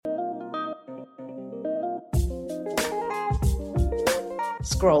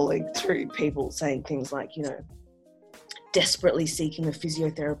scrolling through people saying things like, you know, desperately seeking a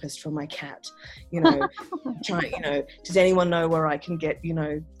physiotherapist for my cat, you know, trying, you know, does anyone know where I can get, you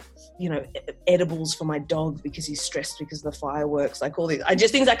know, edibles for my dog because he's stressed because of the fireworks, like all these,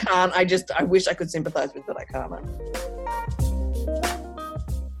 things I can't, I wish I could sympathize with, but I can't.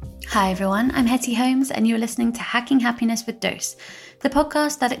 Hi everyone, I'm Hetty Holmes and you're listening to Hacking Happiness with Dose, the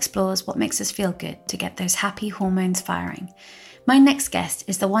podcast that explores what makes us feel good to get those happy hormones firing. My next guest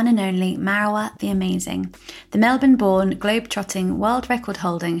is the one and only Marwa the Amazing, the Melbourne-born, globe-trotting, world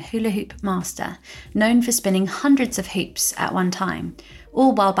record-holding hula hoop master, known for spinning hundreds of hoops at one time,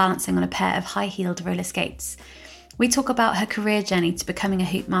 all while balancing on a pair of high-heeled roller skates. We talk about her career journey to becoming a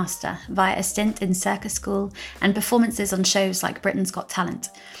hoop master via a stint in circus school and performances on shows like Britain's Got Talent,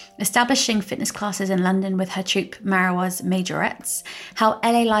 establishing fitness classes in London with her troupe Marwa's Majorettes, how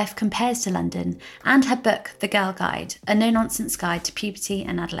LA life compares to London, and her book The Girl Guide, a no-nonsense guide to puberty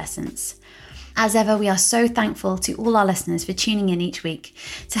and adolescence. As ever, we are so thankful to all our listeners for tuning in each week.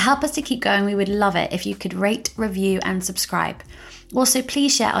 To help us to keep going, we would love it if you could rate, review, and subscribe. Also,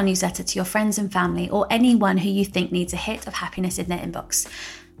 please share our newsletter to your friends and family or anyone who you think needs a hit of happiness in their inbox.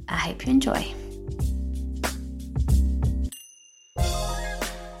 I hope you enjoy.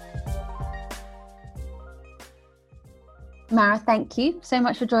 Mara, thank you so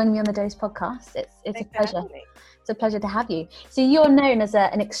much for joining me on the Dose podcast. It's a pleasure. It's a pleasure to have you. So you're known as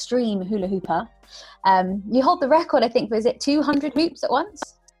an extreme hula hooper. You hold the record, I think, for, is it 200 hoops at once?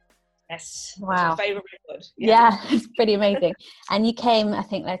 Yes. Wow. That's my favourite record. Yeah, it's pretty amazing. And you came, I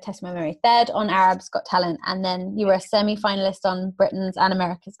think, like test my memory, third on Arab's Got Talent, and then you were a semi-finalist on Britain's and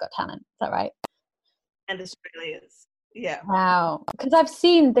America's Got Talent. Is that right? And Australia's. Yeah. Wow. Because I've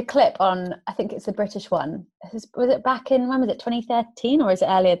seen the clip on, I think it's the British one. Was it back in, when was it, 2013, or is it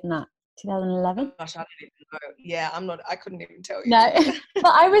earlier than that? 2011? Gosh, I don't even know. Yeah, I couldn't even tell you. No, but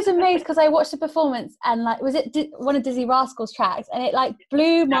I was amazed because I watched the performance and like, was it one of Dizzy Rascal's tracks? And it like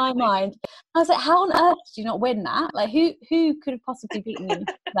blew my mind. I was like, how on earth did you not win that? Like who could have possibly beaten you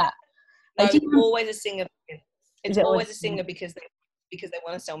for that? Like, no, it's always a singer. It's always a singer because they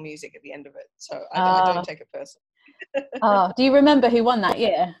want to sell music at the end of it. So I don't take it personally. Oh, do you remember who won that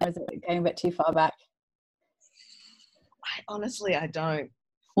year? Or is it going a bit too far back? Honestly, I don't.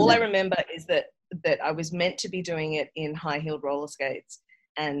 All I remember is that I was meant to be doing it in high-heeled roller skates,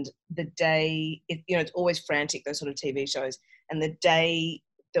 and the day, it's always frantic, those sort of TV shows, and the day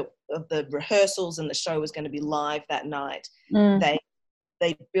of the rehearsals and the show was going to be live that night, they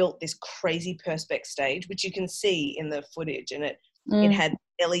built this crazy Perspex stage, which you can see in the footage, and it had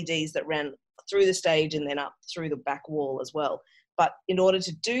LEDs that ran through the stage and then up through the back wall as well. But in order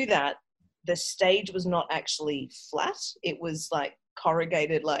to do that, the stage was not actually flat. It was like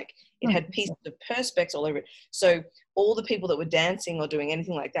corrugated, like it had pieces of Perspex all over it. So all the people that were dancing or doing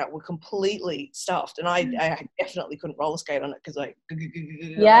anything like that were completely stuffed. And I definitely couldn't roller skate on it because I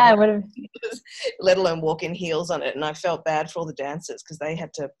would have, let alone walk in heels on it. And I felt bad for all the dancers because they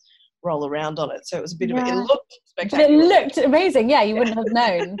had to roll around on it. So it was a bit of it looked spectacular. It looked amazing. Yeah, you wouldn't have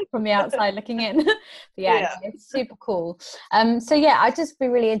known from the outside looking in. It's super cool. So yeah, I'd just be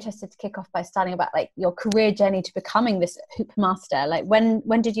really interested to kick off by starting about like your career journey to becoming this hoop master. Like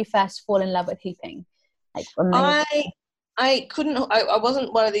when did you first fall in love with hooping? Like I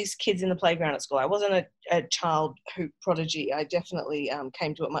wasn't one of these kids in the playground at school. I wasn't a child hoop prodigy. I definitely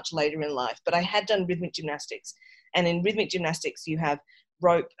came to it much later in life, but I had done rhythmic gymnastics, and in rhythmic gymnastics you have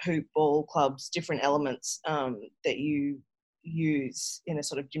rope, hoop, ball, clubs, different elements that you use in a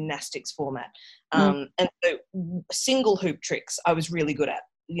sort of gymnastics format. And so single hoop tricks I was really good at,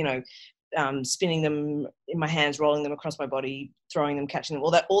 spinning them in my hands, rolling them across my body, throwing them, catching them,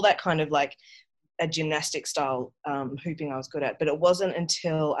 all that kind of like a gymnastic style hooping I was good at. But it wasn't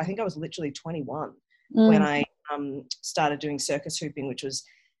until I think I was literally 21 when I started doing circus hooping, which was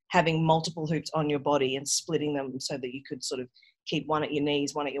having multiple hoops on your body and splitting them so that you could sort of keep one at your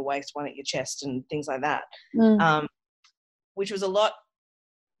knees, one at your waist, one at your chest, and things like that. Which was a lot.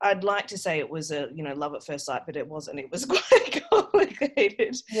 I'd like to say it was a love at first sight, but it wasn't. It was quite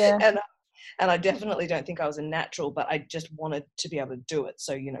complicated. Yeah. And I definitely don't think I was a natural, but I just wanted to be able to do it.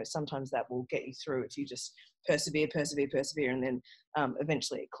 So sometimes that will get you through if you just persevere, and then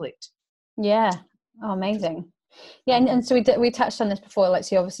eventually it clicked. Yeah. Oh, amazing. Yeah, and so we touched on this before. Like,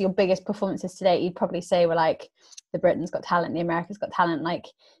 so obviously your biggest performances to date, you'd probably say were like the Britain's Got Talent, the America's Got Talent. Like,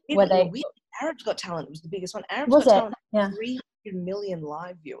 were they? Arab's Got Talent was the biggest one. Arab's Got Talent, yeah, 300 million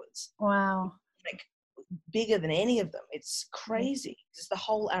live viewers. Wow. Like bigger than any of them. It's crazy. It's the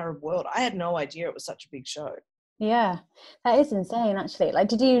whole Arab world. I had no idea it was such a big show. Yeah, that is insane. Actually, like,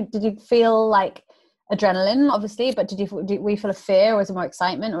 did you feel like adrenaline, obviously, but were you full of fear, or was it more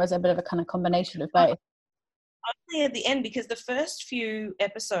excitement, or was it a bit of a kind of combination of both? Only at the end, because the first few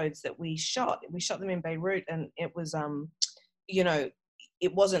episodes that we shot them in Beirut, and it was, you know,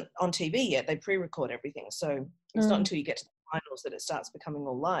 it wasn't on TV yet. They pre-record everything. So it's not until you get to the finals that it starts becoming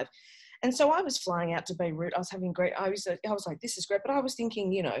all live. And so I was flying out to Beirut. I was like, this is great. But I was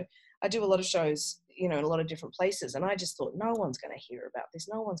thinking, you know, I do a lot of shows, you know, in a lot of different places. And I just thought, no one's going to hear about this.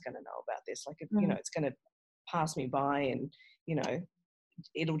 No one's going to know about this. Like, you know, it's going to pass me by, and, you know,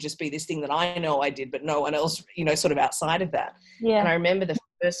 it'll just be this thing that I know I did, but no one else, you know, sort of outside of that. Yeah. And I remember the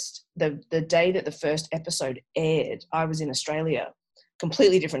day that the first episode aired, I was in Australia,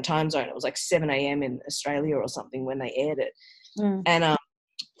 completely different time zone. It was like 7 a.m. in Australia or something when they aired it. And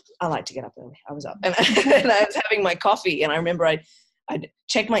I like to get up early. I was up and I was having my coffee, and I remember I'd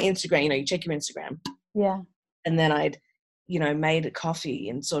check my Instagram, you know, you check your Instagram. Yeah. And then I'd, you know, made a coffee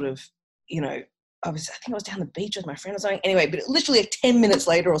and sort of, you know, I think I was down the beach with my friend or something. Anyway, but literally like 10 minutes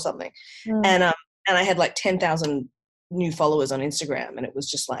later or something. And I had like 10,000 new followers on Instagram, and it was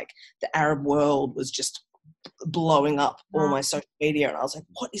just like the Arab world was just blowing up all my social media, and I was like,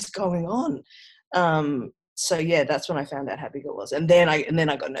 what is going on? So yeah, that's when I found out how big it was, and then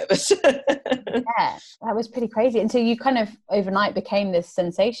I got nervous. Yeah, that was pretty crazy. And so you kind of overnight became this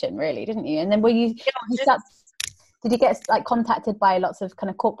sensation, really, didn't you? And then did you get like contacted by lots of kind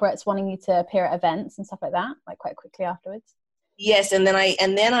of corporates wanting you to appear at events and stuff like that, like quite quickly afterwards? Yes, and then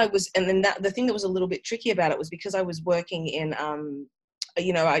the thing that was a little bit tricky about it was because I was working in,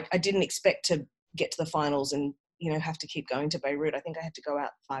 you know, I didn't expect to get to the finals and, you know, have to keep going to Beirut. I think I had to go out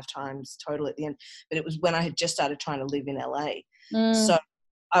 5 times total at the end, but it was when I had just started trying to live in LA. So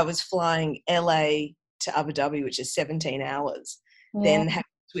I was flying LA to Abu Dhabi, which is 17 hours, then have to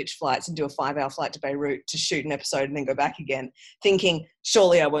switch flights and do a 5-hour flight to Beirut to shoot an episode and then go back again, thinking,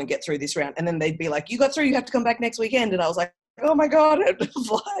 surely I won't get through this round. And then they'd be like, you got through, you have to come back next weekend. And I was like, oh my God, I had to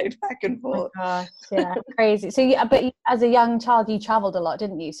fly back and forth. Oh my gosh, yeah, crazy. So, but as a young child, you traveled a lot,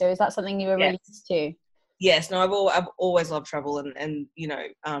 didn't you? So is that something you were really used to? Yes, no, I've always loved travel, and you know,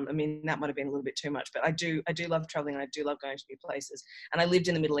 I mean, that might have been a little bit too much, but I do love traveling, and I do love going to new places. And I lived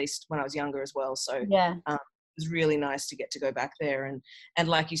in the Middle East when I was younger as well, so it was really nice to get to go back there. And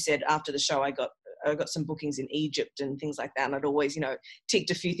like you said, after the show, I got some bookings in Egypt and things like that, and I'd always, you know, ticked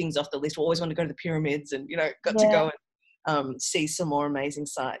a few things off the list. I always wanted to go to the pyramids, and, you know, got to go and see some more amazing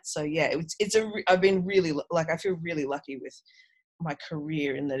sites. So yeah, I've been really, like, I feel really lucky with my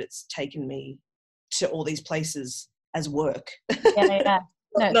career in that it's taken me to all these places as work.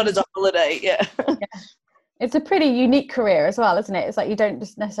 Not as a holiday. Yeah. It's a pretty unique career as well, isn't it? It's like you don't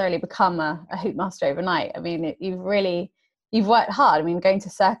just necessarily become a hoop master overnight. I mean, you've worked hard. I mean, going to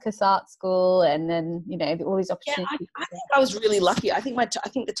circus art school, and then, you know, all these opportunities. Yeah, I think I was really lucky. I think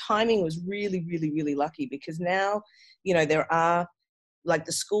the timing was really, really, really lucky, because now, you know, there are, like,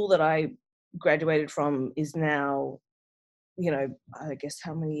 the school that I graduated from is now, you know, I guess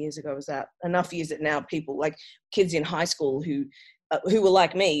how many years ago was that? Enough years that now people, like kids in high school who were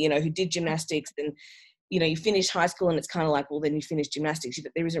like me, you know, who did gymnastics, and, you know, you finish high school and it's kind of like, well, then you finish gymnastics.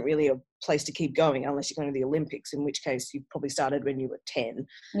 There isn't really a place to keep going unless you're going to the Olympics, in which case you probably started when you were 10.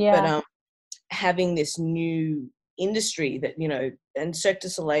 Yeah. But having this new industry that, you know, and Cirque du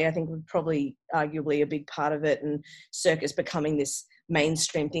Soleil, I think, would probably arguably a big part of it, and circus becoming this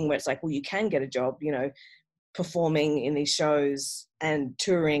mainstream thing where it's like, well, you can get a job, you know, performing in these shows and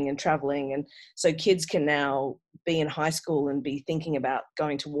touring and traveling. And so kids can now be in high school and be thinking about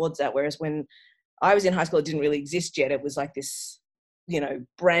going towards that. Whereas when I was in high school, it didn't really exist yet. It was like this, you know,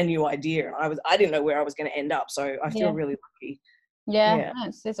 brand new idea. I didn't know where I was going to end up. So I feel really lucky. Yeah.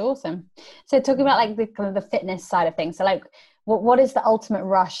 It's awesome. So talking about like the kind of the fitness side of things. So like, what is the ultimate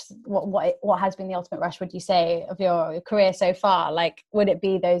rush? What has been the ultimate rush, would you say, of your career so far? Like, would it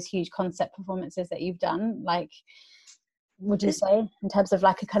be those huge concept performances that you've done? Like, would you say, in terms of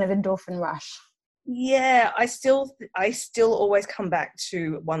like a kind of endorphin rush? Yeah, I still always come back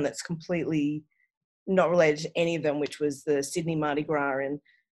to one that's completely not related to any of them, which was the Sydney Mardi Gras in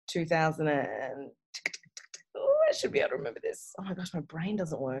 2000. I should be able to remember this. Oh my gosh, my brain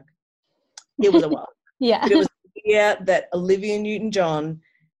doesn't work. It was a while. Yeah. But it was the year that Olivia Newton-John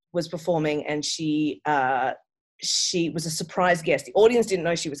was performing, and she was a surprise guest. The audience didn't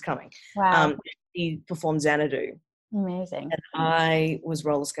know she was coming. Wow. She performed Xanadu. Amazing. And I was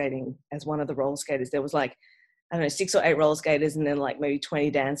roller skating as one of the roller skaters. There was like, I don't know, 6 or 8 roller skaters, and then like maybe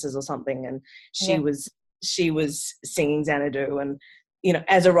 20 dancers or something. And she was singing Xanadu, and, you know,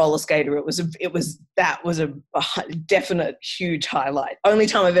 as a roller skater, it was a definite huge highlight. Only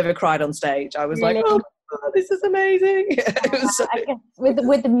time I've ever cried on stage. I was like, oh oh, this is amazing. It was so, I guess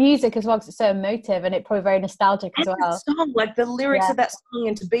with the music as well, because it's so emotive and it probably very nostalgic as well. song, like the lyrics of that song,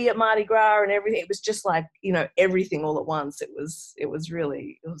 and to be at Mardi Gras and everything, it was just like, you know, everything all at once. It was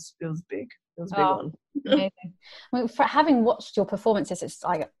really, it was big. It was a big one. Amazing. I mean, for having watched your performances, it's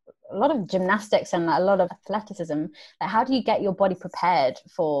like a lot of gymnastics and a lot of athleticism. Like, how do you get your body prepared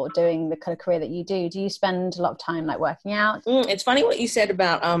for doing the kind of career that you do? Do you spend a lot of time like working out? It's funny what you said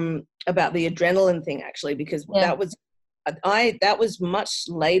about the adrenaline thing, actually, because that was much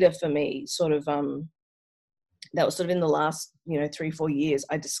later for me, sort of that was sort of in the last, you know, 3-4 years.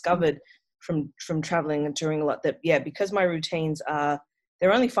 I discovered from traveling and touring a lot that, because my routines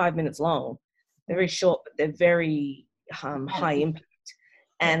they're only 5 minutes long. They're very short, but they're very high impact.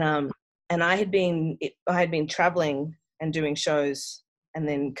 And I had been traveling and doing shows and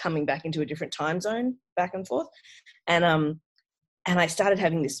then coming back into a different time zone back and forth. And I started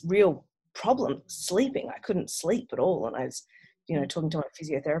having this real problem sleeping. I couldn't sleep at all. And I was, you know, talking to my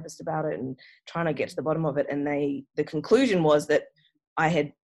physiotherapist about it and trying to get to the bottom of it. And the conclusion was that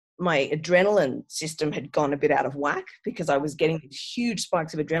my adrenaline system had gone a bit out of whack, because I was getting these huge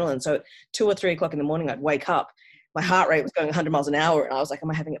spikes of adrenaline. So at 2 or 3 o'clock in the morning, I'd wake up, my heart rate was going 100 miles an hour. And I was like,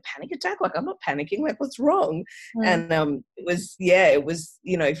 am I having a panic attack? Like, I'm not panicking. Like, what's wrong? And it was,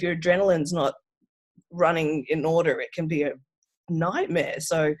 you know, if your adrenaline's not running in order, it can be a nightmare.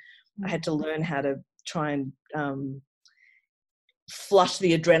 So I had to learn how to try and flush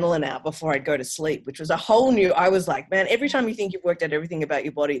the adrenaline out before I'd go to sleep, which was a whole new, I was like, man, every time you think you've worked out everything about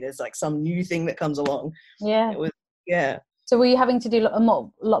your body, there's like some new thing that comes along. Yeah. It was, So were you having to do a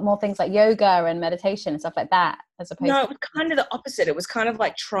lot more things like yoga and meditation and stuff like that, as opposed No, it was kind of the opposite. It was kind of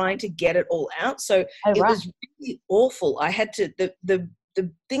like trying to get it all out. So it was really awful. I had to, the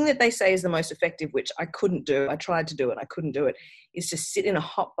thing that they say is the most effective, which I couldn't do, I tried to do it, I couldn't do it, is to sit in a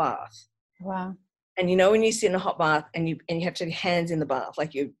hot bath. Wow. And you know, when you sit in a hot bath and you have to have your hands in the bath,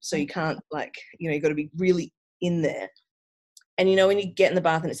 like you can't, like, you know, you've got to be really in there. And you know, when you get in the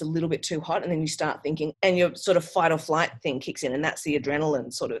bath and it's a little bit too hot, and then you start thinking, and your sort of fight or flight thing kicks in, and that's the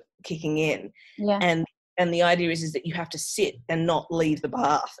adrenaline sort of kicking in. Yeah. And the idea is that you have to sit and not leave the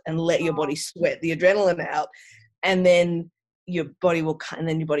bath and let your body sweat the adrenaline out, and then your body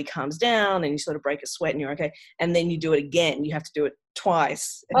calms down and you sort of break a sweat and you're okay. And then you do it again. You have to do it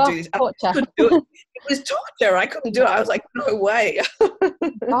twice. And do this. Torture. I couldn't do it. It was torture. I couldn't do it. I was like, no way.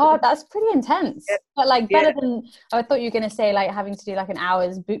 Oh, that's pretty intense. Yeah. But like better than, I thought you were going to say like having to do like an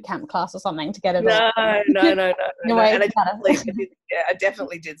hour's boot camp class or something to get it all. No. And I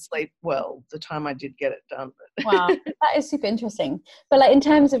definitely did sleep well the time I did get it done. Wow, that is super interesting. But like in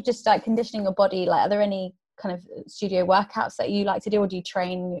terms of just like conditioning your body, like are there any kind of studio workouts that you like to do, or do you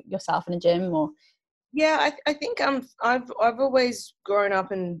train yourself in a gym? Or I think I've always grown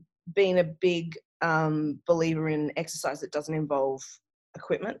up and been a big believer in exercise that doesn't involve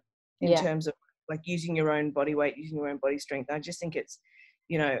equipment in terms of like using your own body weight, using your own body strength. I just think it's,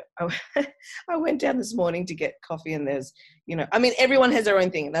 you know, I went down this morning to get coffee, and there's, you know, I mean, everyone has their own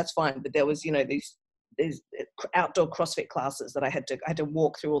thing and that's fine, but there was, you know, these outdoor CrossFit classes that I had to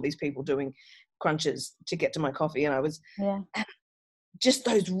walk through all these people doing crunches to get to my coffee, and I was just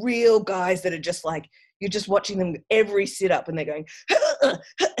those real guys that are just like, you're just watching them every sit up and they're going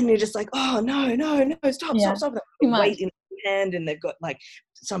and you're just like, oh no, stop. Weight in one hand and they've got like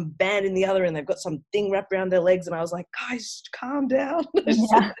some band in the other and they've got some thing wrapped around their legs, and I was like, guys, calm down.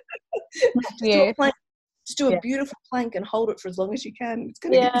 Just do a beautiful plank and hold it for as long as you can. It's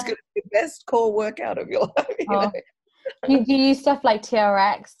gonna be the best core workout of your life. You know? Do you use stuff like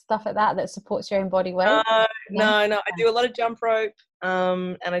TRX, stuff like that supports your own body weight? No. I do a lot of jump rope,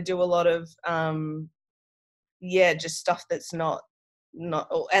 and I do a lot of just stuff that's not. And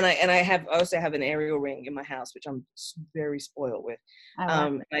I also have an aerial ring in my house, which I'm very spoiled with.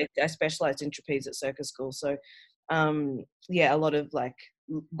 I specialized in trapeze at circus school, so a lot of like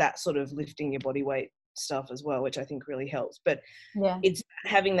that sort of lifting your body weight stuff as well, which I think really helps. But it's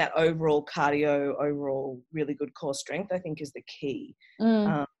having that overall cardio, overall really good core strength, I think is the key,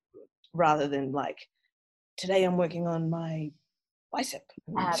 rather than like, today I'm working on my bicep,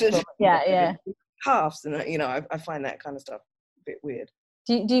 calves, and you know, I find that kind of stuff a bit weird.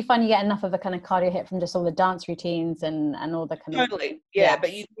 Do you find you get enough of a kind of cardio hit from just all the dance routines and all the kind of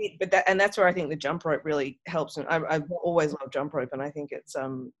but that's where I think the jump rope really helps, and I've always loved jump rope, and I think it's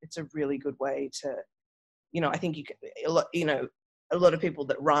a really good way to, you know, I think you can, a lot of people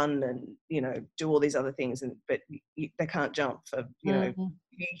that run and, you know, do all these other things, but they can't jump for, you know,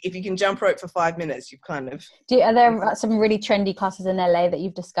 if you can jump rope for 5 minutes, you've kind of. Are there some really trendy classes in LA that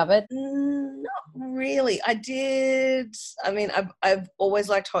you've discovered? Not really. I mean, I've always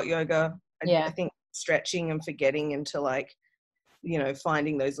liked hot yoga. I think stretching and forgetting into like, you know,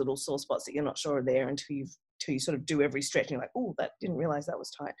 finding those little sore spots that you're not sure are there until you sort of do every stretch and you're like, oh, that didn't realize that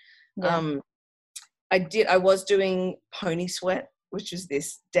was tight. Yeah. I was doing Pony Sweat, which is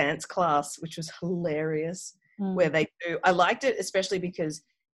this dance class, which was hilarious, where I liked it, especially because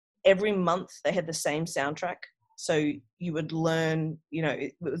every month they had the same soundtrack. So you would learn, you know,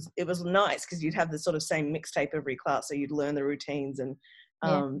 it was nice because you'd have the sort of same mixtape every class. So you'd learn the routines, and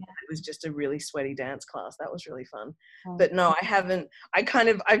it was just a really sweaty dance class. That was really fun. But no, I haven't.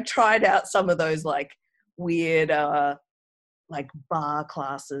 I've tried out some of those like weird like bar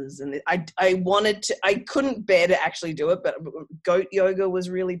classes, and I couldn't bear to actually do it, but goat yoga was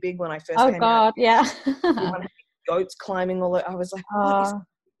really big when I first came out. Oh God, yeah. Everyone had goats climbing all over. I was like, what is going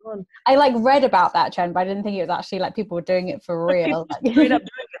on? I like read about that trend, but I didn't think it was actually like people were doing it for real. Straight up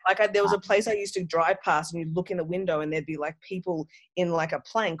doing it. Like there was a place I used to drive past, and you'd look in the window, and there'd be like people in like a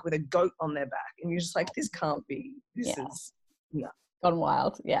plank with a goat on their back, and you're just like, this can't be. This is gone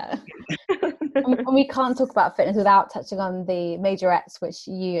wild. Yeah. And we can't talk about fitness without touching on the majorettes, which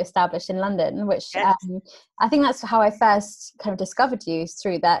you established in London, which I think that's how I first kind of discovered you,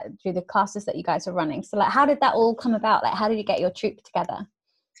 through the classes that you guys were running. So like, how did that all come about? Like, how did you get your troupe together?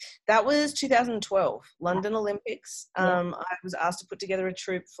 That was 2012 London Olympics. I was asked to put together a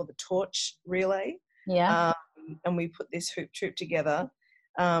troupe for the torch relay. And we put this hoop troupe together,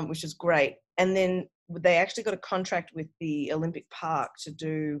 which was great. And then they actually got a contract with the Olympic Park to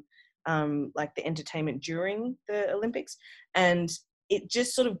do like the entertainment during the Olympics, and it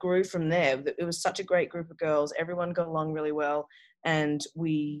just sort of grew from there. It was such a great group of girls. Everyone got along really well, and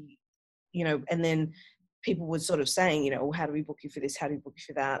we, you know, and then people were sort of saying, you know, well, how do we book you for this? How do we book you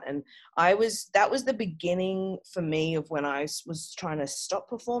for that? And that was the beginning for me of when I was trying to stop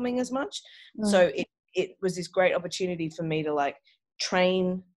performing as much. So it was this great opportunity for me to like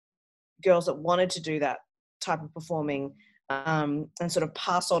train girls that wanted to do that type of performing, and sort of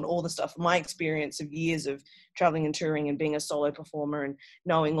pass on all the stuff, my experience of years of traveling and touring and being a solo performer and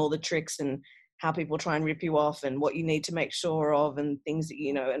knowing all the tricks and how people try and rip you off and what you need to make sure of and things that,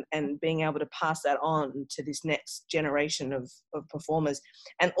 you know, and being able to pass that on to this next generation of performers.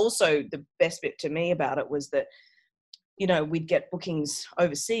 And also the best bit to me about it was that, you know, we'd get bookings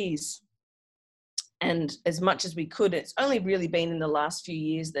overseas, and as much as we could, it's only really been in the last few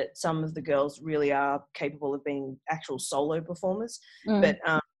years that some of the girls really are capable of being actual solo performers. But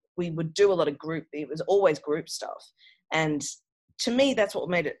we would do a lot of group. It was always group stuff. And to me, that's what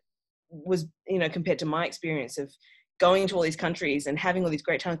made it was, you know, compared to my experience of going to all these countries and having all these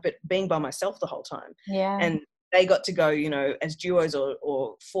great times, but being by myself the whole time. Yeah. And they got to go, you know, as duos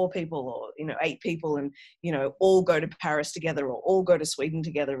or 4 people or, you know, 8 people and, you know, all go to Paris together or all go to Sweden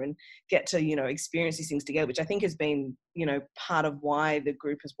together and get to, you know, experience these things together, which I think has been, you know, part of why the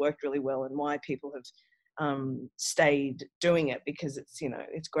group has worked really well and why people have stayed doing it, because it's, you know,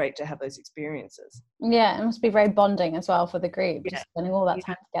 it's great to have those experiences. Yeah, it must be very bonding as well for the group, just spending all that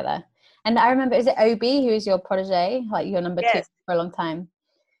time together. And I remember, is it Obi who is your protege, like your number 2 for a long time?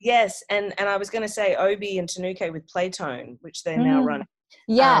 Yes, and I was going to say Obi and Tanuke with Playtone, which they're now running.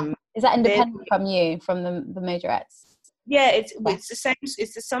 Yeah, is that independent from you, from the majorettes? Yeah, it's the same.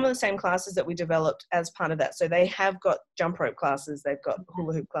 It's some of the same classes that we developed as part of that. So they have got jump rope classes, they've got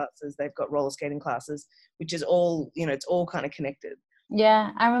hula hoop classes, they've got roller skating classes, which is all, you know, it's all kind of connected.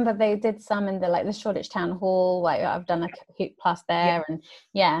 Yeah, I remember they did some in the Shoreditch Town Hall. Like I've done a hoop class there, and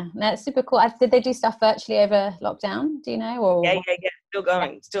that's super cool. Did they do stuff virtually over lockdown? Do you know? Or yeah, still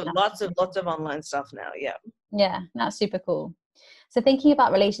going. Still lots of online stuff now. Yeah, that's super cool. So thinking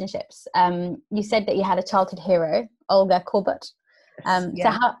about relationships, you said that you had a childhood hero, Olga Korbut.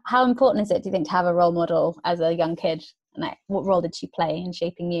 So how important is it, do you think, to have a role model as a young kid? And like, what role did she play in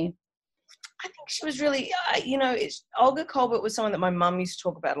shaping you? I think she was really, you know, Olga Korbut was someone that my mum used to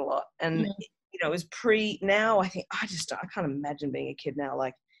talk about a lot. And, you know, it was now I think, I can't imagine being a kid now.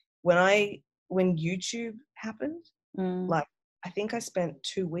 Like when YouTube happened, like I think I spent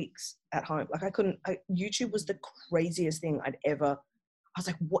 2 weeks at home. Like YouTube was the craziest thing I was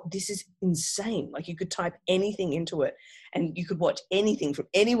like, what, this is insane. Like you could type anything into it and you could watch anything from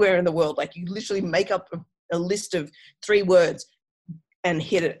anywhere in the world. Like you literally make up a list of 3 words and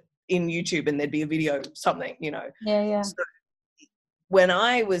hit it in YouTube and there'd be a video, something, you know. Yeah. So when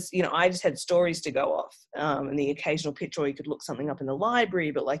I was, you know, I just had stories to go off, and the occasional picture, or you could look something up in the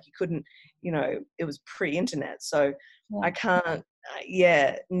library, but like you couldn't, you know, it was pre-internet. So I can't,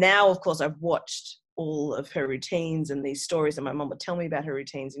 now of course I've watched all of her routines and these stories, and my mum would tell me about her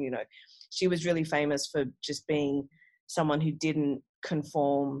routines, and, you know, she was really famous for just being someone who didn't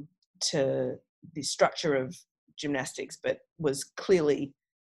conform to the structure of gymnastics, but was clearly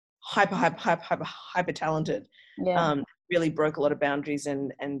hyper talented. Yeah. Really broke a lot of boundaries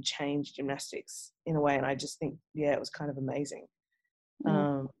and changed gymnastics in a way. And I just think, yeah, it was kind of amazing.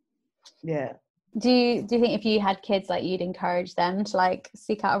 Yeah. Do you think if you had kids, like, you'd encourage them to like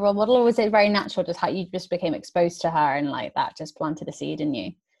seek out a role model, or was it very natural, just how you just became exposed to her and like that just planted a seed in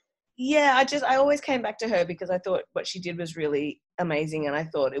you? Yeah, I always came back to her because I thought what she did was really amazing. And I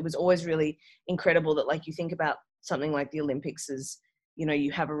thought it was always really incredible that, like, you think about something like the Olympics as, you know,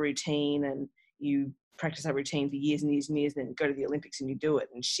 you have a routine and you practice that routine for years and years and years, and then go to the Olympics and you do it.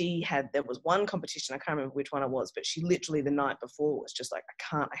 And there was one competition, I can't remember which one it was, but she literally the night before was just like,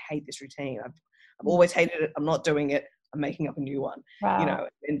 I hate this routine. I've always hated it. I'm not doing it. I'm making up a new one, Wow. you know,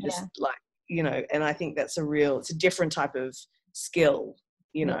 and just like, you know, and I think that's it's a different type of skill,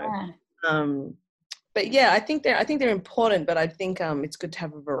 you know. But yeah, I think they're important, but I think it's good to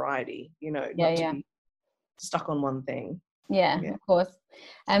have a variety, you know, not to be stuck on one thing. Yeah, of course.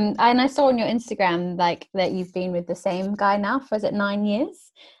 And I saw on your Instagram like that you've been with the same guy now for, is it 9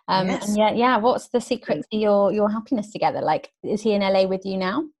 years? Yes. And what's the secret to your happiness together? Like, is he in LA with you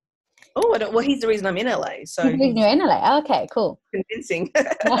now? Oh, well, he's the reason I'm in LA. So he's the reason you're in LA. Oh, okay, cool. Convincing.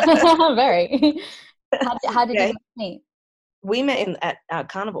 Very. How did you meet? We met at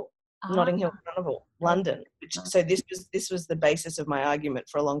Carnival. Notting Hill Carnival, London. So this was the basis of my argument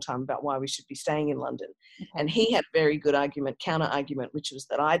for a long time about why we should be staying in London. Okay. And he had a very good counter argument, which was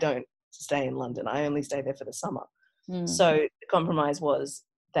that I don't stay in London. I only stay there for the summer. So the compromise was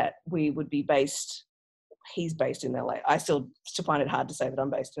that we would be he's based in LA. I still find it hard to say that I'm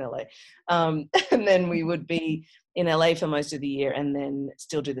based in LA. And then we would be in LA for most of the year and then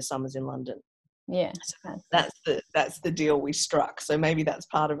still do the summers in London. Yeah, so that's the deal we struck. So maybe that's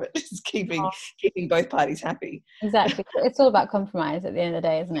part of it, is keeping both parties happy. Exactly. It's all about compromise at the end of the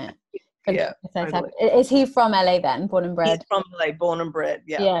day, isn't it? Yeah. Totally. Is he from LA then, born and bred? He's from LA, born and bred.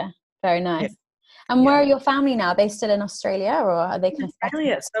 Yeah. Yeah. Very nice. Yeah. And where are your family now? Are they still in Australia, or are they kind of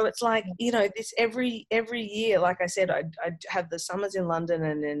Australia? So it's like, you know, this every year, like I said, I'd have the summers in London,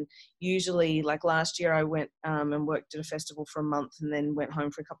 and then usually, like last year, I went and worked at a festival for a month, and then went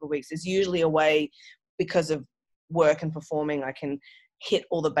home for a couple of weeks. There's usually a way, because of work and performing, I can hit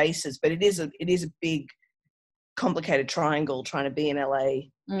all the bases, but it is a big, complicated triangle trying to be in LA,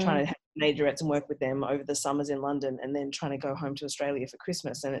 trying to have majorettes and work with them over the summers in London, and then trying to go home to Australia for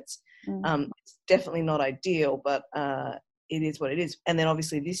Christmas. And it's definitely not ideal, but it is what it is. And then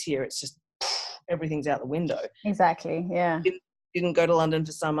obviously this year it's just everything's out the window. Exactly. Yeah. Didn't go to London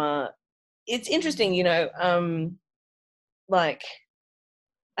for summer. It's interesting, you know,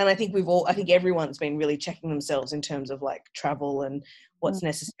 and I think everyone's been really checking themselves in terms of like travel and what's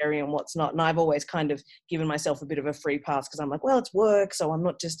necessary and what's not. And I've always kind of given myself a bit of a free pass, because I'm like, well, it's work, so I'm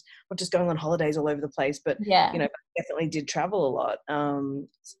not just going on holidays all over the place. But you know, I definitely did travel a lot.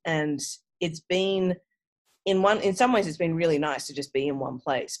 And it's been in some ways it's been really nice to just be in one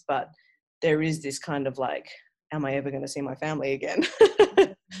place. But there is this kind of like, am I ever going to see my family again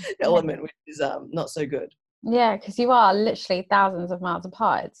element, which is not so good. Yeah, because you are literally thousands of miles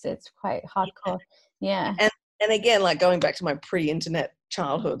apart. It's quite hardcore. Yeah. And again, like going back to my pre-internet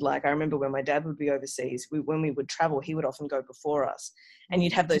childhood, like I remember when my dad would be overseas, when we would travel, he would often go before us, and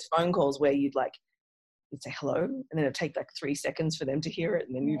you'd have those phone calls where you'd say hello, and then it'd take like 3 seconds for them to hear it,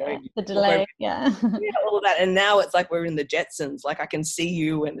 and then the delay, all of that. And now it's like we're in the Jetsons, like I can see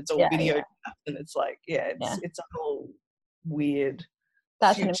you, and it's all video and it's like it's a whole weird.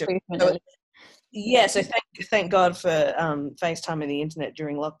 That's future. An improvement. So thank God for FaceTime and the internet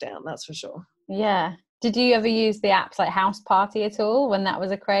during lockdown. That's for sure. Yeah. Did you ever use the apps like House Party at all when that was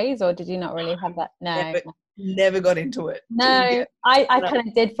a craze, or did you not really have that? No. Never got into it. No, I kind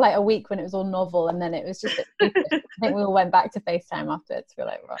of did for like a week when it was all novel, and then it was just I think we all went back to FaceTime afterwards. We're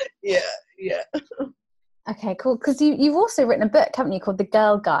like, right. Yeah. Okay, cool. Because you've also written a book, haven't you, called The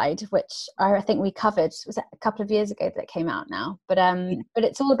Girl Guide, which I think we covered. Was it a couple of years ago that it came out now? But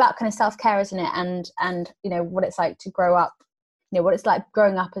it's all about kind of self-care, isn't it? And you know what it's like to grow up. You know what it's like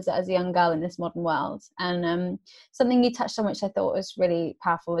growing up as a young girl in this modern world. And something you touched on, which I thought was really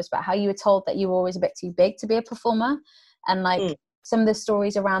powerful, was about how you were told that you were always a bit too big to be a performer, and like some of the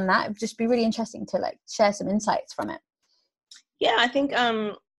stories around that. It'd just be really interesting to like share some insights from it. Yeah, I think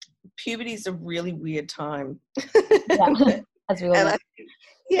puberty is a really weird time. As we all know.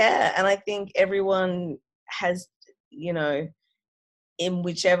 And I think everyone has, you know, in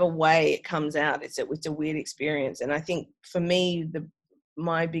whichever way it comes out, it's a weird experience. And I think for me,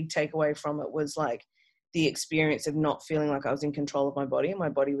 my big takeaway from it was like the experience of not feeling like I was in control of my body, and my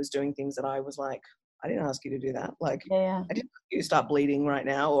body was doing things that I was like, I didn't ask you to do that. Like, I didn't ask you to start bleeding right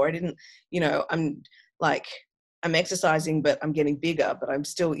now, or I didn't, you know, I'm like, I'm exercising, but I'm getting bigger, but I'm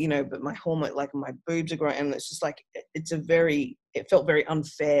still, you know, but my hormone, like my boobs are growing, and it's just like, it felt very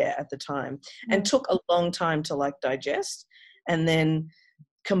unfair at the time, and took a long time to like digest. And then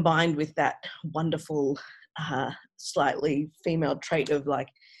combined with that wonderful, slightly female trait of like,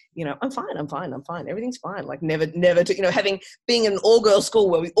 you know, I'm fine, everything's fine. Like never to, you know, being in an all-girls school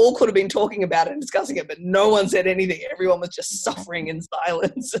where we all could have been talking about it and discussing it, but no one said anything. Everyone was just suffering in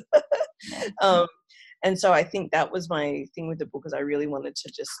silence. And so I think that was my thing with the book, is I really wanted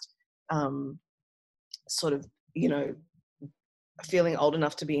to just sort of, you know, feeling old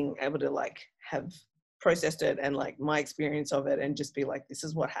enough to being able to like have processed it and like my experience of it, and just be like, this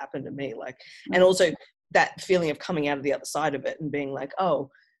is what happened to me. Like, and also that feeling of coming out of the other side of it and being like,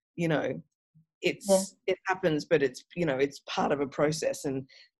 oh, you know, it happens, but it's, you know, it's part of a process. And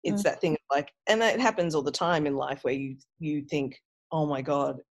it's that thing of like, and that happens all the time in life where you think, oh my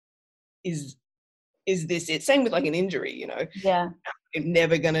God, is this it? Same with like an injury, you know, I'm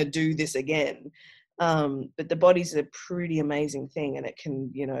never going to do this again. But the body's a pretty amazing thing, and it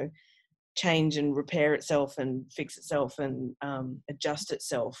can, you know, change and repair itself and fix itself and adjust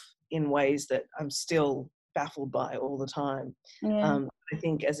itself in ways that I'm still baffled by all the time. I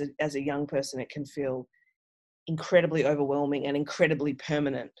think as a young person, it can feel incredibly overwhelming and incredibly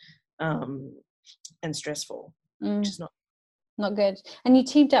permanent, and stressful, which is not good. And you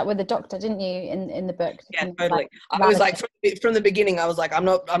teamed up with a doctor, didn't you, in the book? Yeah, totally. I was like, from the beginning, I was like, I'm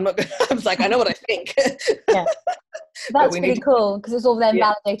not I was like, I know what I think. Yeah. That's really cool, because it's all then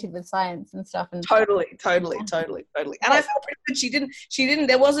validated with science and stuff. And totally. And I felt pretty good. She didn't,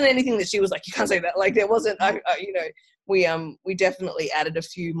 there wasn't anything that she was like, you can't say that. Like there wasn't, you know, we definitely added a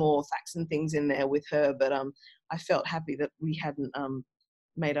few more facts and things in there with her, but I felt happy that we hadn't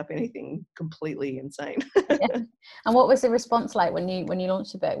made up anything completely insane. And what was the response like when you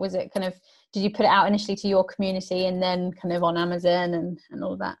launched the book? Was it kind of, did you put it out initially to your community and then kind of on Amazon and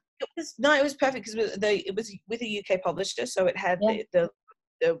all of that? It was perfect, because it was with a UK publisher, so it had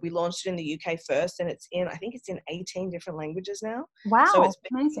we launched it in the UK first, and I think it's in 18 different languages now. Wow, so it's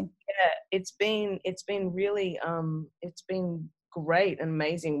been, amazing. Yeah, it's been really it's been great and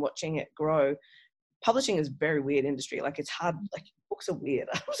amazing watching it grow. Publishing is a very weird industry. Like it's hard. Like books are weird,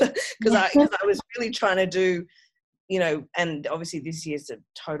 because I was really trying to do, you know, and obviously this year's a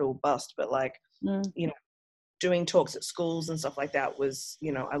total bust, but like you know, doing talks at schools and stuff like that was,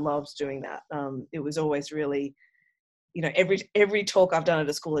 you know, I loved doing that. It was always really, you know, every talk I've done at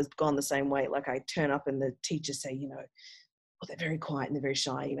a school has gone the same way. Like I turn up and the teachers say, you know, well, they're very quiet and they're very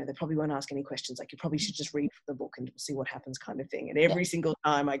shy, you know, they probably won't ask any questions. Like you probably should just read from the book and see what happens, kind of thing. And every single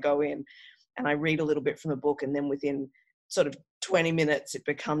time I go in and I read a little bit from the book, and then within sort of 20 minutes, it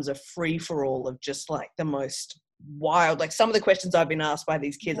becomes a free for all of just like the most wild, like some of the questions I've been asked by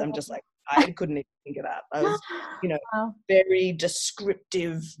these kids, I'm just like, I couldn't even think of that. I was, you know, very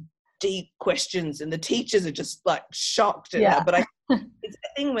descriptive, deep questions, and the teachers are just like shocked at that. But it's the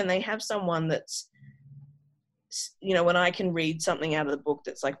thing when they have someone that's, you know, when I can read something out of the book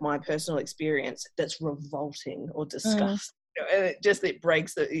that's like my personal experience that's revolting or disgusting, you know, and it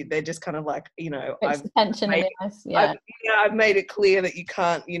breaks they're just kind of like, you know, I've made it clear that you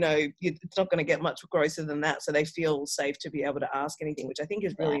can't, you know, it's not going to get much grosser than that, so they feel safe to be able to ask anything, which I think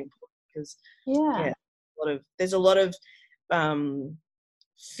is really important, because there's a lot of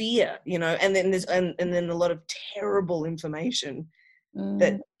fear, you know, and then there's and then a lot of terrible information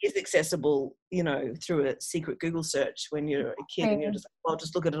that is accessible, you know, through a secret Google search when you're a kid, and you're just like, well,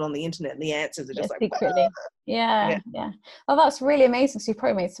 just look at it on the internet, and the answers are just like secretly. Well, that's really amazing. So you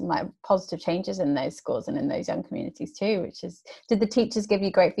probably made some like positive changes in those schools and in those young communities too, which is, did the teachers give you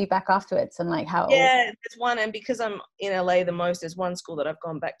great feedback afterwards and like how there's one, and because I'm in LA the most, there's one school that I've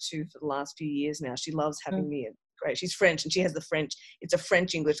gone back to for the last few years now. She loves having me. Great, she's French, and she has the French, it's a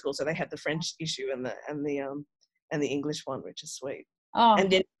French English school, so they have the French issue and the English one, which is sweet.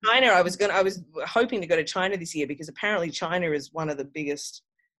 And in China, I was hoping to go to China this year, because apparently China is one of the biggest,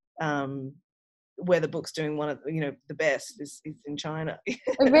 where the book's doing one of, you know, the best is in China.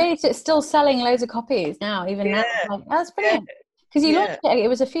 Really? So it's still selling loads of copies now, even now? Like, that's brilliant. Because you launched it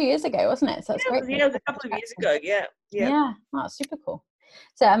was a few years ago, wasn't it? So that's great. It was a couple of years ago. Yeah, that's super cool.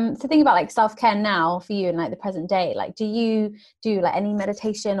 So think about like self-care now for you in like the present day. Like, do you do like any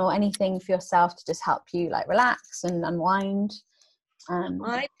meditation or anything for yourself to just help you like relax and unwind?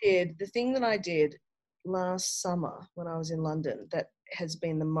 I did the thing that I did last summer when I was in London that has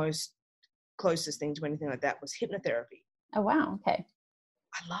been the most closest thing to anything like that was hypnotherapy. Oh wow, okay.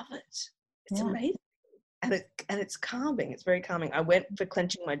 I love it. It's amazing, and it's calming. It's very calming. I went for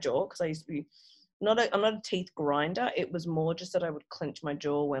clenching my jaw, because I used to be I'm not a teeth grinder. It was more just that I would clench my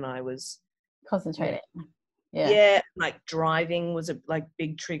jaw when I was concentrating. Yeah, like driving was a like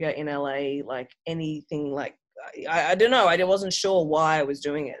big trigger in LA. Like anything, like I don't know. I wasn't sure why I was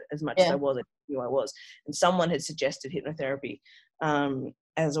doing it as much as I was. I knew I was, and someone had suggested hypnotherapy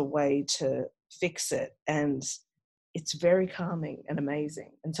as a way to fix it, and it's very calming and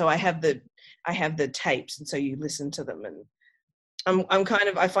amazing. And so I have the tapes, and so you listen to them, and I'm kind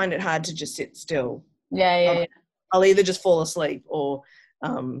of, I find it hard to just sit still. I'll either just fall asleep or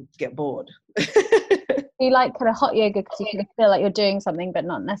get bored. You like kind of hot yoga because you can feel like you're doing something, but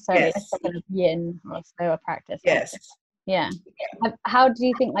not necessarily like a kind of yin or slower practice. Yes. Yeah. How do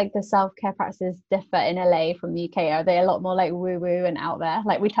you think like the self-care practices differ in LA from the UK? Are they a lot more like woo-woo and out there?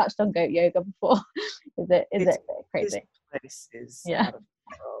 Like we touched on goat yoga before. Is it crazy? This place is out of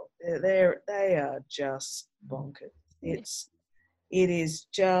control. They are just bonkers. It is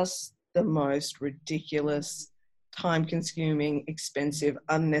just the most ridiculous, time-consuming, expensive,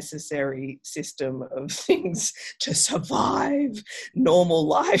 unnecessary system of things to survive normal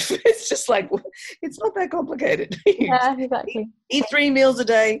life. It's just like, it's not that complicated. Yeah, exactly. Eat 3 meals a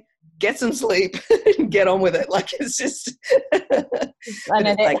day, get some sleep, and get on with it. Like, it's just, I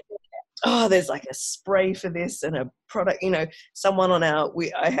know like, oh, there's like a spray for this and a product, you know, someone on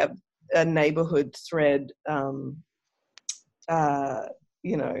I have a neighborhood thread,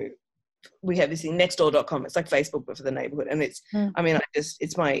 you know, we have this thing, nextdoor.com. It's like Facebook, but for the neighborhood. And it's, I mean,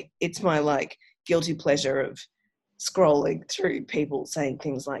 it's my like guilty pleasure of scrolling through people saying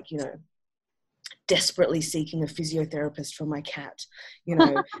things like, you know, desperately seeking a physiotherapist for my cat, you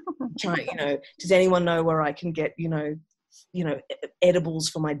know, trying, you know, does anyone know where I can get, you know, edibles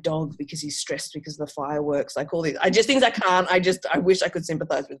for my dog because he's stressed because of the fireworks, like all these, things I can't, I wish I could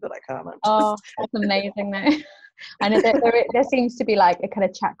sympathize with, but I can't. That's amazing though. I know there seems to be like a kind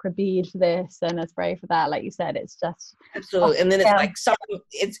of chakra bead for this and a spray for that, like you said. It's just absolutely, and then it's like something,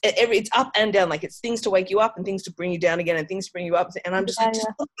 it's up and down, like it's things to wake you up and things to bring you down again and things to bring you up, and I'm just like,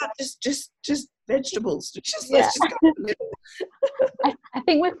 just vegetables, let's just go. I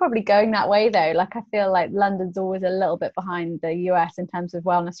think we're probably going that way though. Like I feel like London's always a little bit behind the US in terms of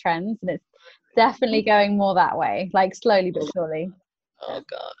wellness trends, and it's definitely going more that way, like slowly but surely. Oh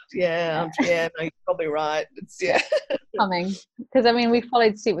God, no, you're probably right. It's coming, because I mean we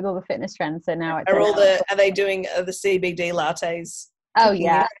followed suit with all the fitness trends, so now it's are they doing the CBD lattes? Oh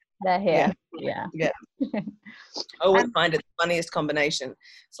yeah, they're here. Yeah. I always find it the funniest combination.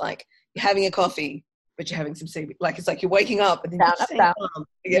 It's like you're having a coffee, but you're having some CBD. Like it's like you're waking up and then down.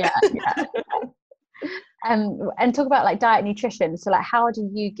 Yeah. And talk about like diet, nutrition. So like how do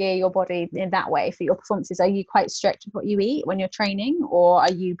you gear your body in that way for your performances? Are you quite strict with what you eat when you're training, or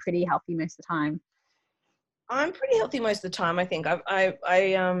are you pretty healthy most of the time? I'm pretty healthy most of the time, I think. I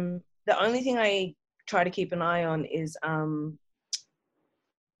the only thing I try to keep an eye on is iron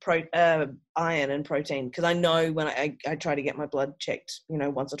and protein, because I know when I try to get my blood checked, you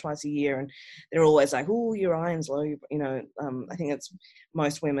know, once or twice a year, and they're always like, oh, your iron's low, you know. I think it's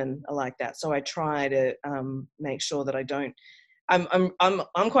most women are like that, so I try to make sure that I don't.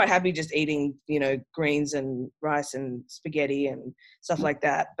 I'm quite happy just eating, you know, greens and rice and spaghetti and stuff like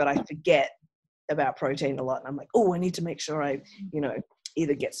that, but I forget about protein a lot, and I'm like, oh, I need to make sure I, you know,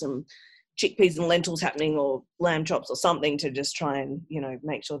 either get some chickpeas and lentils happening or lamb chops or something to just try and, you know,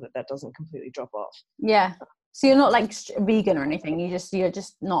 make sure that doesn't completely drop off. Yeah. So you're not like vegan or anything. You're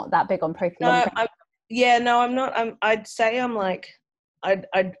just not that big on protein. No, I'm not. I'd say I'm like,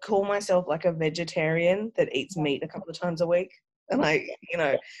 I'd call myself like a vegetarian that eats meat a couple of times a week. And you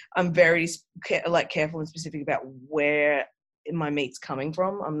know, I'm very careful and specific about where my meat's coming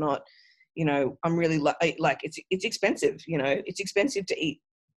from. I'm not, you know, I'm really like it's expensive, you know, it's expensive to eat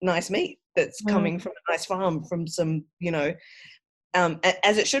nice meat that's coming from a nice farm from some, you know,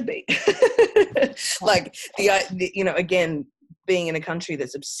 as it should be. Like the you know, again, being in a country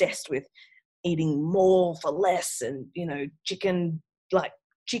that's obsessed with eating more for less, and, you know, chicken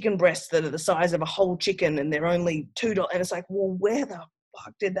breasts that are the size of a whole chicken and they're only $2, and it's like, well, where the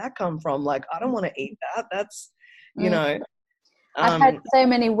fuck did that come from? Like, I don't want to eat that. That's, you know. I've heard so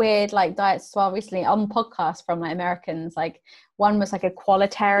many weird like diets as well recently on podcasts from like Americans. Like one was like a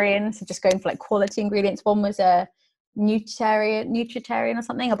qualitarian, so just going for like quality ingredients. One was a nutritarian or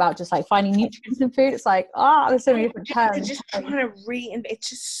something, about just like finding nutrients in food. It's like, there's so many different terms. They're just trying to it's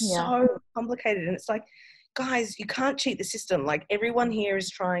just so complicated, and it's like, guys, you can't cheat the system. Like everyone here is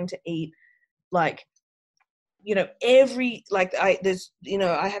trying to eat like, you know, there's, you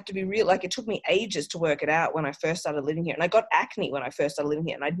know, I have to be real. Like it took me ages to work it out when I first started living here, and I got acne when I first started living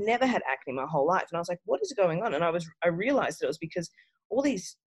here, and I'd never had acne my whole life. And I was like, what is going on? And I realized that it was because all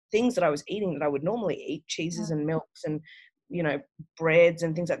these things that I was eating that I would normally eat, cheeses and milks and breads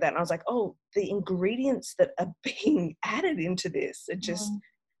and things like that. And I was like, oh, the ingredients that are being added into this are just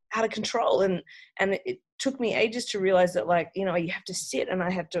out of control. And it took me ages to realize that, like, you have to sit and I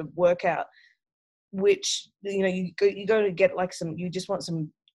have to work out which, you go to get like you just want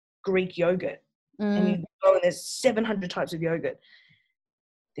some Greek yogurt, and you go and there's 700 types of yogurt.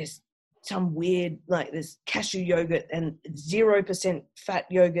 There's some weird, like, there's cashew yogurt and 0% fat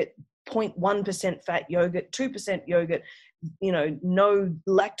yogurt, 0.1% fat yogurt, 2% yogurt, no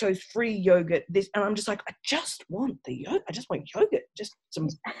lactose-free yogurt. And I'm just like, I just want the yogurt. I just want yogurt, just some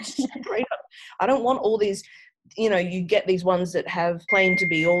straight up. I don't want all these, you get these ones that have claim to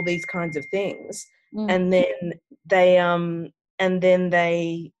be all these kinds of things, and then they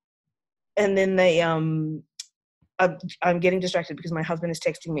I'm getting distracted because my husband is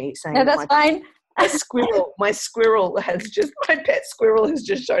texting me saying, no, that's fine. My pet squirrel has just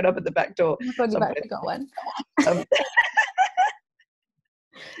showed up at the back door. Oh my God, you've actually got one.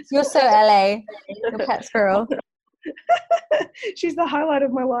 You're so LA, your pet squirrel. She's the highlight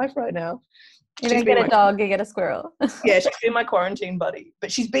of my life right now. You don't get a dog, you get a squirrel. Yeah, she's been my quarantine buddy.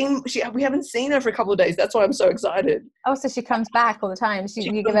 But we haven't seen her for a couple of days. That's why I'm so excited. Oh, so she comes back all the time.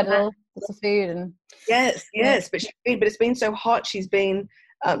 You give her little bits of food and. Yes. But it's been so hot. She's been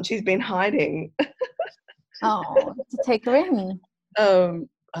hiding. Oh, to take her in.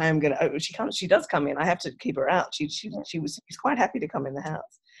 I am gonna. She does come in. I have to keep her out. She's quite happy to come in the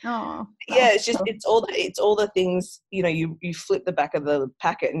house. Oh, yeah. It's just it's all the things. You flip the back of the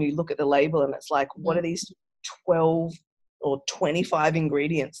packet and you look at the label and it's like, what are these 12 or 25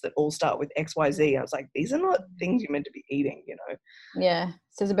 ingredients that all start with XYZ? I was like, these are not things you're meant to be eating. Yeah.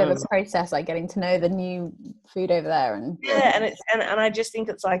 So it's a bit of a process, like getting to know the new food over there, and and I just think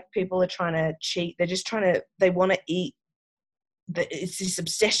it's like people are trying to cheat. They're just they want to eat. It's this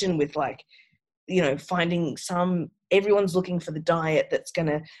obsession with, like, finding everyone's looking for the diet that's going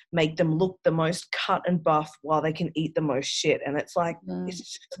to make them look the most cut and buff while they can eat the most shit. And it's like, it's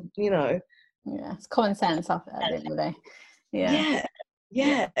just, yeah, it's common sense at the end of the day.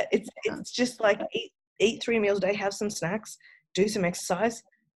 Yeah. It's just like eat 3 meals a day, have some snacks, do some exercise,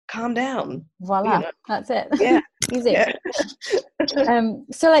 calm down. Voila, that's it. Yeah. Easy. Yeah.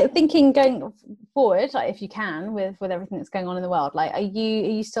 So, like, thinking going forward, like, if you can, with everything that's going on in the world, like, are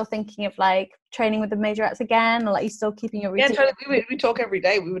you still thinking of, like, training with the major acts again, or, like, you still keeping your routine? Yeah, totally. We talk every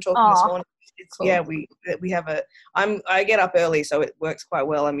day. We were talking this morning. Cool. Yeah, we have I get up early, so it works quite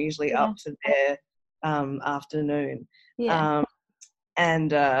well. I'm usually up to their afternoon. Yeah.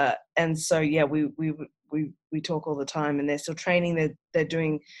 And so yeah, we talk all the time, and they're still training.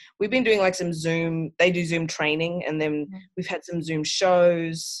 We've been doing like some Zoom. They do Zoom training, and then we've had some Zoom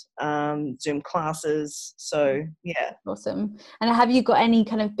shows, Zoom classes. So yeah, awesome. And have you got any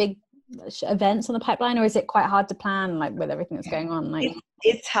kind of big events on the pipeline, or is it quite hard to plan, like, with everything that's going on? Like,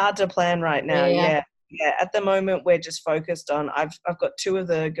 it's hard to plan right now. Yeah. At the moment, we're just focused on. I've got 2 of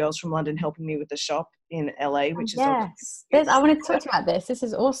the girls from London helping me with the shop in LA, which is I wanted to talk to you about this. This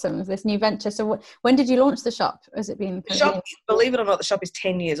is awesome. This new venture. So when did you launch the shop? Has it been? The shop, believe it or not, the shop is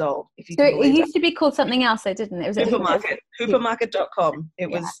 10 years old. It used to be called something else, though, didn't it? It was Supermarket. Hoopermarket.com. It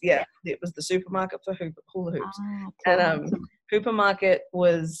was it was the supermarket for hula hoops. And Hoopermarket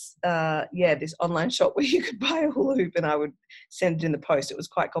was this online shop where you could buy a hula hoop and I would send it in the post. It was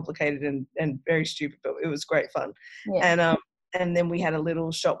quite complicated and very stupid, but it was great fun. And then we had a little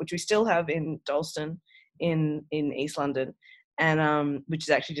shop which we still have in Dalston in East London, and which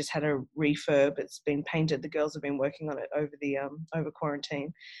has actually just had a refurb. It's been painted. The girls have been working on it over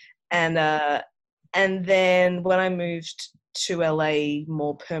quarantine, and then when I moved to LA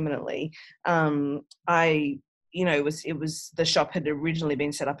more permanently, it was the shop had originally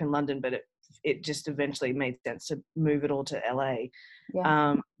been set up in London, but it just eventually made sense to move it all to LA.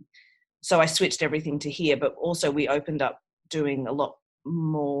 So I switched everything to here, but also we opened up doing a lot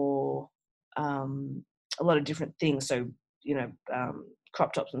more, a lot of different things. So,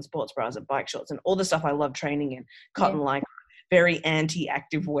 crop tops and sports bras and bike shorts and all the stuff I love training in, cotton lycra, very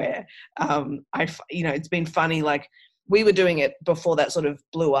anti-active wear. It's been funny, like, we were doing it before that sort of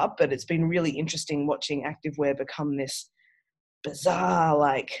blew up, but it's been really interesting watching activewear become this bizarre,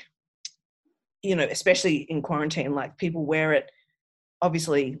 like, especially in quarantine, like, people wear it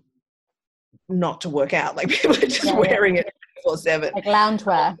obviously not to work out. Like, people are just wearing it 24/7. Like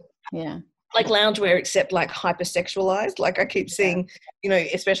loungewear. Yeah. Like loungewear, except like hypersexualized. Like, I keep seeing,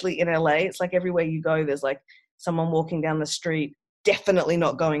 especially in LA, it's like everywhere you go, there's like someone walking down the street, definitely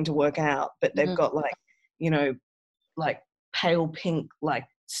not going to work out, but they've got like, like pale pink, like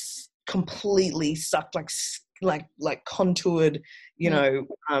completely sucked, like contoured,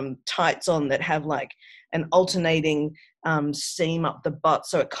 tights on that have like an alternating seam up the butt,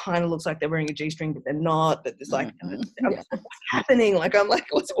 so it kind of looks like they're wearing a G-string, but they're not. But there's like, what's happening? Like, I'm like,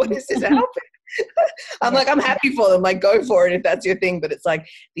 what is this outfit? I'm like, I'm happy for them. Like, go for it if that's your thing. But it's like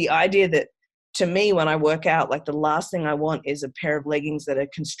the idea that, to me, when I work out, like the last thing I want is a pair of leggings that are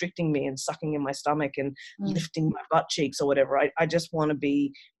constricting me and sucking in my stomach and lifting my butt cheeks or whatever. I just want to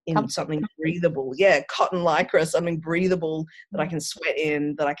be in something breathable. Yeah, cotton lycra, something breathable that I can sweat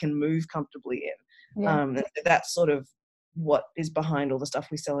in, that I can move comfortably in. Yeah. And that's sort of what is behind all the stuff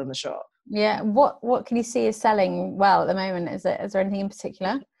we sell in the shop. Yeah. What can you see is selling well at the moment? Is there anything in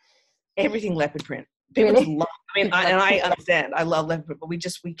particular? Everything leopard print. People Really? love, I understand. I love leopard print, but we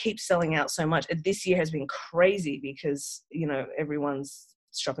keep selling out so much. And this year has been crazy because, everyone's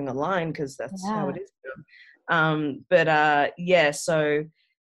shopping online because that's how it is. And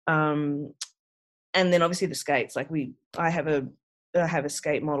then obviously the skates. Like I have a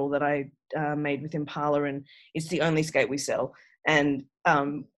skate model that I made with Impala, and it's the only skate we sell. And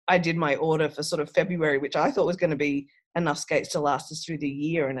I did my order for sort of February, which I thought was going to be enough skates to last us through the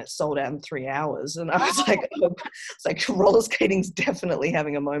year, and it sold out in 3 hours. And I was like, it's like roller skating's definitely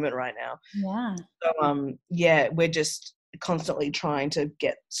having a moment right now. Yeah. So we're just constantly trying to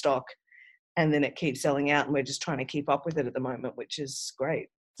get stock, and then it keeps selling out, and we're just trying to keep up with it at the moment, which is great.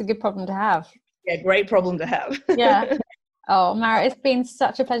 It's a good problem to have. Yeah, great problem to have. Yeah. Oh, Mara, it's been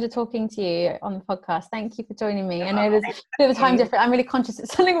such a pleasure talking to you on the podcast. Thank you for joining me. I know there's a bit of a time difference. I'm really conscious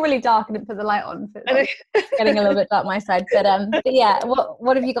it's something really dark and didn't put the light on. So it's getting a little bit dark my side. But yeah,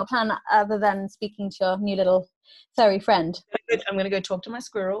 what have you got planned other than speaking to your new little furry friend? I'm going to go talk to my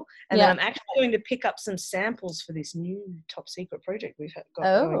squirrel, and then I'm actually going to pick up some samples for this new top secret project we've got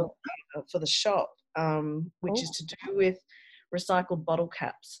going for the shop, which is to do with recycled bottle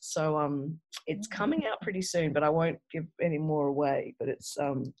caps. So it's coming out pretty soon, but I won't give any more away. But it's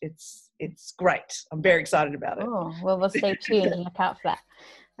great. I'm very excited about it. Oh, well, we'll stay tuned and look out for that.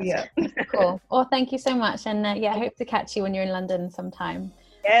 That's cool. Well, thank you so much, and I hope to catch you when you're in London sometime.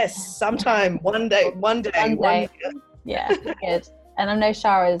 Yes, sometime. One day. Yeah, good. And I know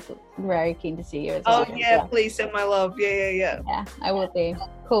Shara's very keen to see you as well. Oh yeah, please send my love. Yeah. Yeah, I will do.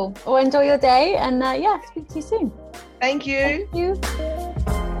 Cool. Well, enjoy your day, and speak to you soon. Thank you. Thank you.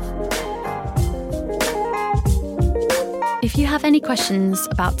 If you have any questions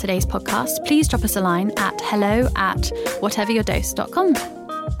about today's podcast, please drop us a line at hello@whateveryourdose.com.